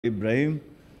Ibrahim,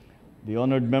 the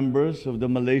honored members of the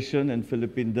Malaysian and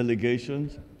Philippine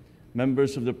delegations,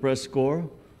 members of the press corps,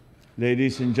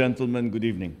 ladies and gentlemen, good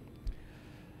evening.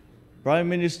 Prime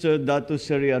Minister Dato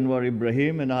Seri Anwar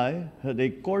Ibrahim and I had a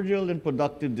cordial and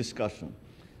productive discussion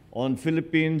on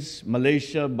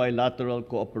Philippines-Malaysia bilateral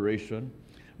cooperation,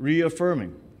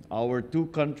 reaffirming our two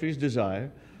countries'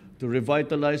 desire to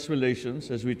revitalize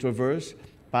relations as we traverse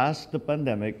past the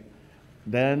pandemic,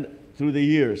 then through the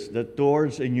years that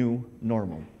towards a new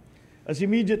normal. As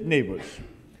immediate neighbors,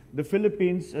 the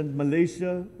Philippines and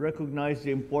Malaysia recognize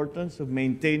the importance of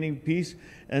maintaining peace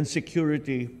and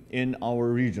security in our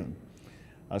region.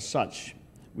 As such,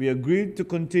 we agreed to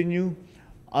continue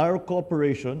our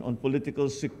cooperation on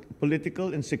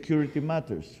political and security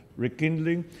matters,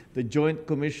 rekindling the joint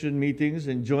commission meetings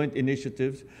and joint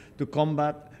initiatives to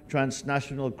combat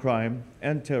transnational crime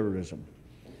and terrorism.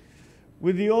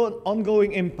 With the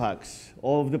ongoing impacts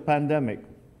of the pandemic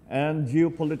and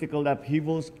geopolitical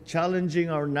upheavals challenging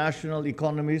our national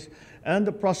economies and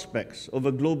the prospects of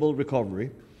a global recovery,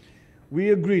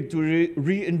 we agreed to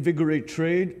reinvigorate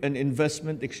trade and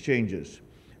investment exchanges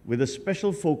with a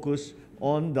special focus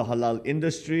on the halal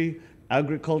industry,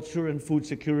 agriculture and food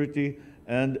security,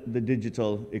 and the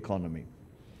digital economy.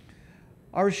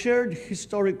 Our shared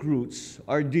historic roots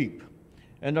are deep,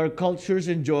 and our cultures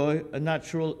enjoy a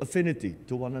natural affinity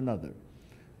to one another.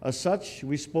 As such,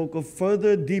 we spoke of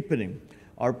further deepening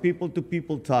our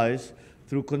people-to-people ties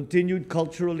through continued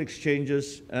cultural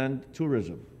exchanges and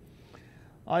tourism.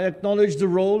 I acknowledge the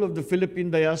role of the Philippine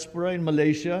diaspora in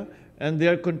Malaysia and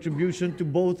their contribution to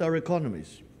both our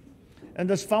economies.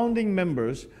 And as founding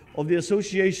members of the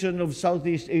Association of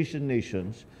Southeast Asian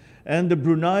Nations and the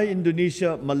Brunei,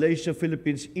 Indonesia, Malaysia,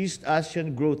 Philippines East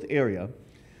Asian Growth Area,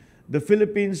 the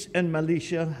Philippines and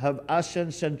Malaysia have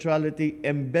ASEAN centrality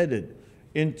embedded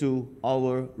into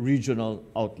our regional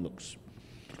outlooks.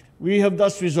 We have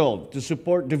thus resolved to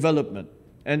support development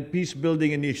and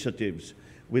peace-building initiatives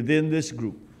within this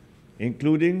group,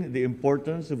 including the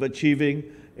importance of achieving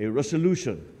a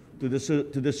resolution to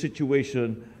the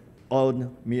situation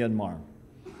on Myanmar.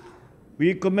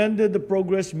 We commended the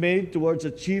progress made towards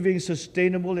achieving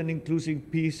sustainable and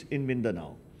inclusive peace in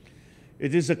Mindanao.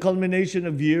 It is a culmination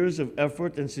of years of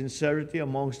effort and sincerity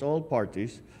amongst all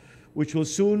parties, which will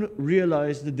soon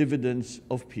realize the dividends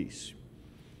of peace.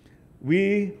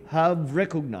 We have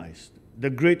recognized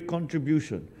the great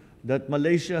contribution that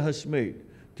Malaysia has made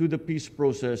to the peace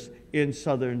process in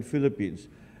southern Philippines,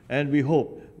 and we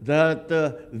hope that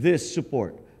this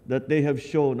support that they have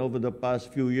shown over the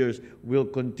past few years will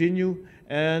continue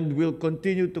and will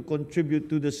continue to contribute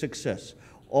to the success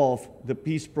of the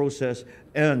peace process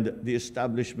and the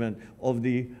establishment of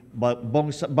the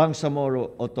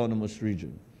Bangsamoro Autonomous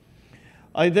Region.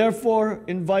 I therefore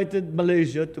invited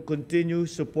Malaysia to continue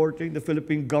supporting the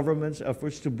Philippine government's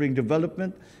efforts to bring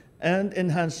development and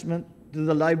enhancement to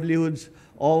the livelihoods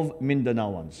of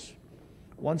Mindanaoans.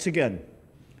 Once again,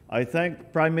 I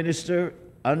thank Prime Minister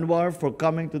Anwar for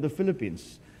coming to the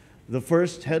Philippines, the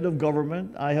first head of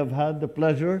government I have had the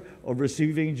pleasure of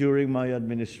receiving during my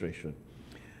administration.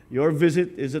 Your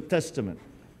visit is a testament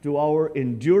to our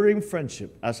enduring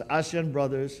friendship as ASEAN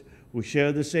brothers who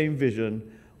share the same vision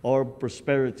of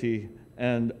prosperity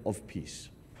and of peace.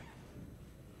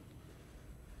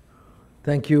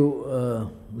 Thank you,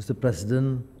 Mr.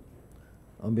 President.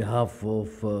 On behalf of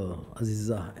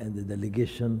Aziza and the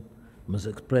delegation, I must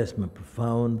express my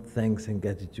profound thanks and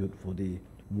gratitude for the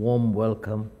warm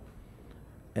welcome.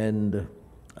 And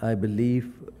I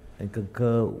believe and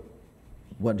concur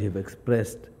what you have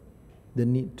expressed, the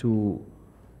need to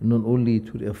not only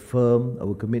to reaffirm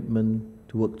our commitment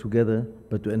to work together,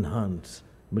 but to enhance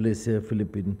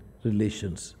Malaysia-Philippine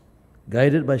relations,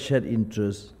 guided by shared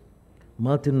interests,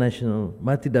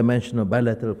 multidimensional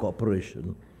bilateral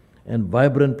cooperation, and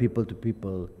vibrant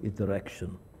people-to-people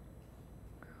interaction.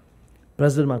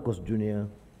 President Marcos Jr.,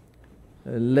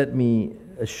 let me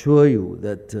assure you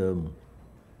that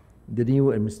the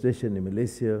new administration in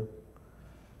Malaysia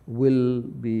will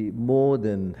be more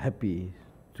than happy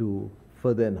to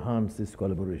further enhance this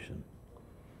collaboration.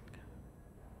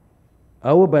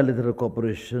 Our bilateral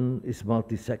cooperation is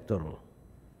multi-sectoral,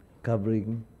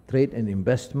 covering trade and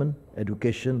investment,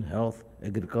 education, health,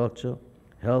 agriculture,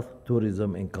 health,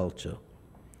 tourism, and culture.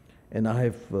 And I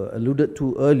have alluded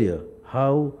to earlier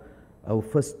how our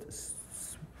first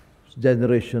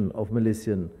generation of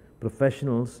Malaysian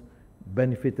professionals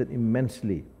benefited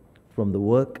immensely from the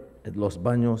work at Los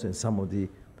Baños and some of the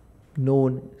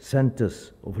known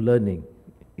centers of learning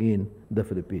in the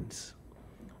Philippines.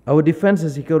 Our defense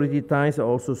and security ties are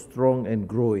also strong and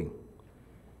growing.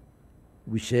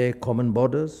 We share common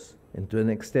borders, and to an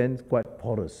extent quite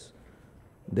porous.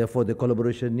 Therefore, the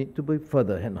collaboration needs to be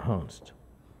further enhanced.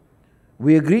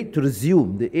 We agreed to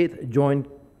resume the 8th Joint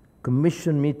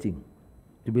Commission meeting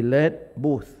to be led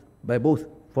by both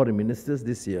foreign ministers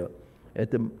this year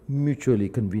at a mutually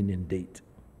convenient date.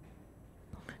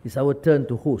 It's our turn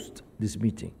to host this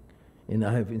meeting, and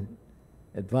I have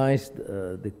advised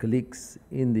the colleagues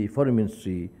in the Foreign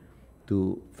Ministry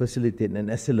to facilitate and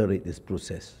accelerate this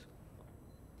process.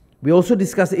 We also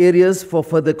discussed areas for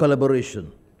further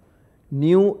collaboration,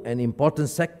 new and important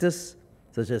sectors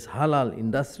such as halal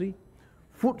industry,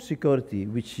 food security,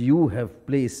 which you have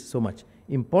placed so much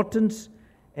importance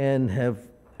and have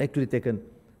actually taken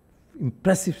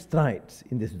impressive strides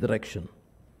in this direction.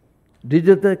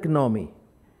 Digital economy,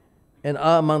 and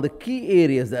are among the key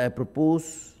areas that I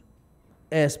propose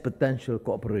as potential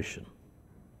cooperation.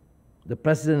 The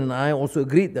President and I also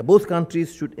agreed that both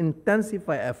countries should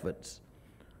intensify efforts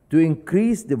to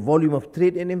increase the volume of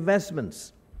trade and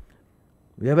investments.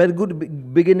 We have had a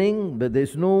good beginning, but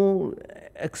there's no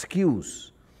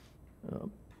excuse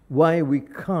why we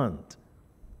can't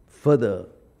further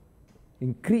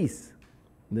increase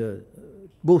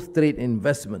both trade and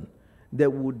investment.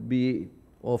 That would be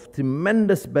of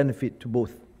tremendous benefit to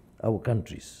both our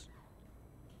countries.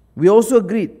 We also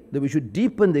agreed that we should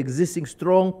deepen the existing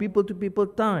strong people-to-people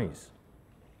ties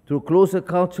through closer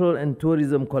cultural and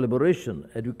tourism collaboration,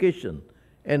 education,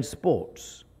 and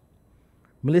sports.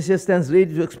 Malaysia stands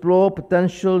ready to explore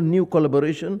potential new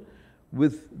collaboration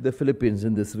with the Philippines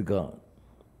in this regard.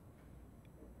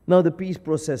 Now, the peace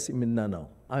process in Mindanao.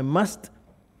 I must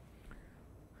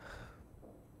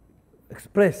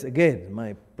express again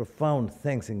my profound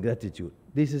thanks and gratitude.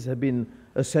 This has been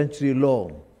a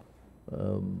century-long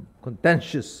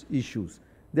contentious issues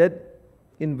that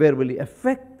invariably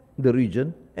affect the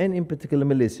region and in particular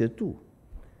Malaysia too.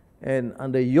 And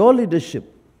under your leadership,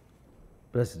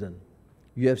 President,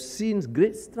 you have seen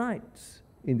great strides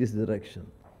in this direction.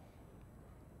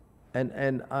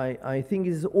 And I think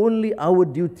it is only our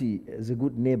duty as a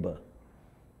good neighbor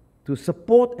to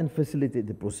support and facilitate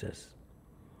the process.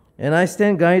 And I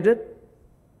stand guided,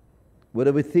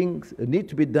 whatever things need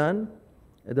to be done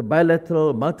at the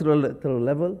bilateral, multilateral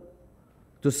level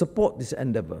to support this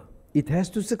endeavor. It has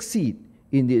to succeed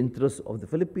in the interest of the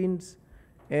Philippines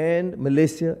and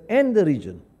Malaysia and the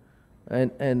region,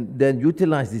 and then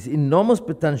utilize this enormous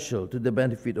potential to the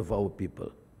benefit of our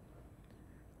people.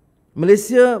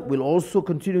 Malaysia will also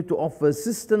continue to offer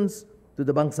assistance to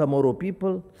the Bangsa Moro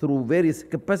people through various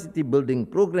capacity building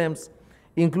programs,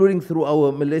 including through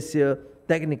our Malaysia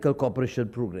Technical Cooperation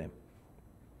Program.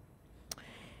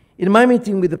 In my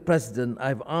meeting with the President,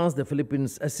 I've asked the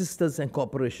Philippines assistance and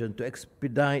cooperation to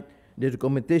expedite the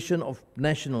documentation of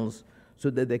nationals so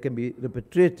that they can be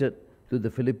repatriated to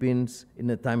the Philippines in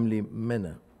a timely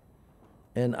manner.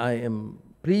 And I am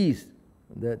pleased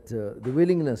that the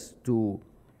willingness to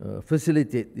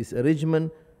facilitate this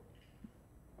arrangement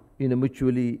in a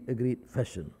mutually agreed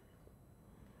fashion.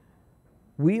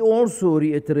 We also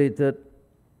reiterated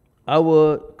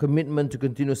our commitment to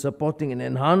continue supporting and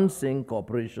enhancing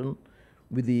cooperation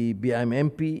with the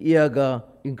BIMMP, IAGA,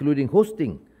 including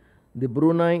hosting the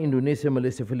Brunei, Indonesia,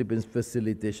 Malaysia, Philippines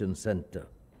Facilitation Center.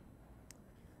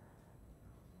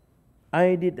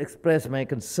 I did express my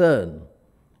concern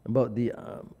about the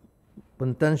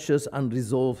contentious,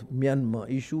 unresolved Myanmar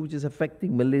issue, which is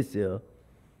affecting Malaysia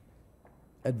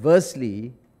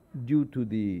adversely due to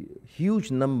the huge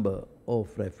number of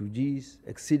refugees,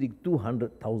 exceeding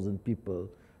 200,000 people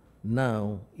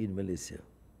now in Malaysia.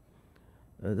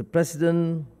 The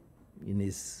President, in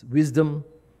his wisdom,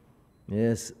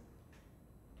 has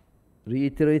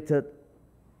reiterated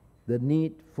the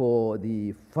need for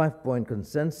the 5-point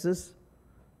consensus,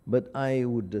 but I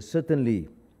would certainly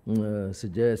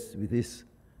suggest, with his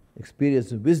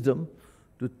experience and wisdom,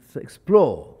 to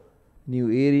explore new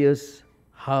areas,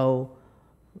 how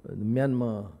the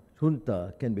Myanmar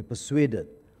junta can be persuaded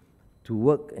to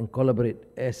work and collaborate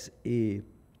as a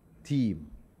team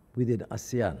within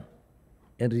ASEAN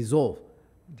and resolve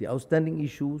the outstanding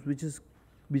issues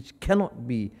which cannot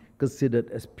be considered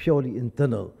as purely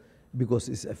internal because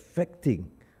it's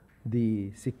affecting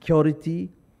the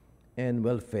security and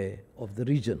welfare of the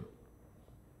region.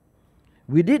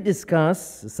 We did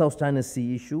discuss the South China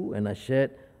Sea issue, and I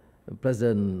shared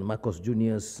President Marcos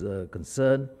Jr.'s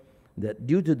concern that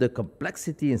due to the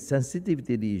complexity and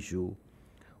sensitivity of the issue,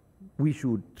 we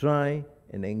should try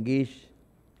and engage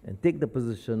and take the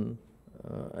position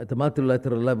at the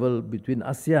multilateral level between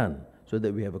ASEAN so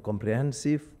that we have a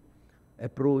comprehensive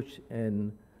approach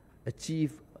and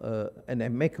achieve an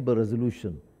amicable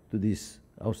resolution to this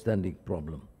outstanding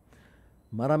problem.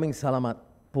 Maraming salamat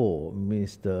Po,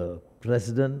 Mr.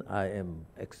 President. I am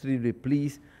extremely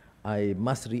pleased. I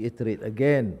must reiterate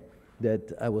again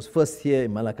that I was first here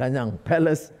in Malacañang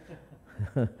Palace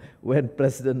when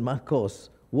President Marcos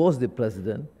was the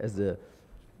president as the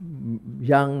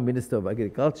young Minister of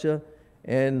Agriculture,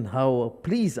 and how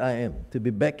pleased I am to be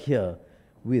back here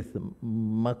with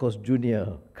Marcos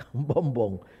Jr.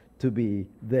 Bongbong to be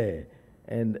there.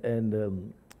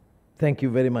 And thank you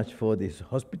very much for this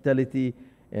hospitality,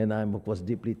 and I'm of course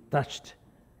deeply touched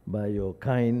by your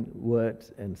kind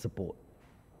words and support.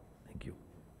 Thank you.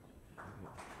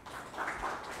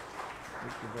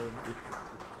 Thank you very much.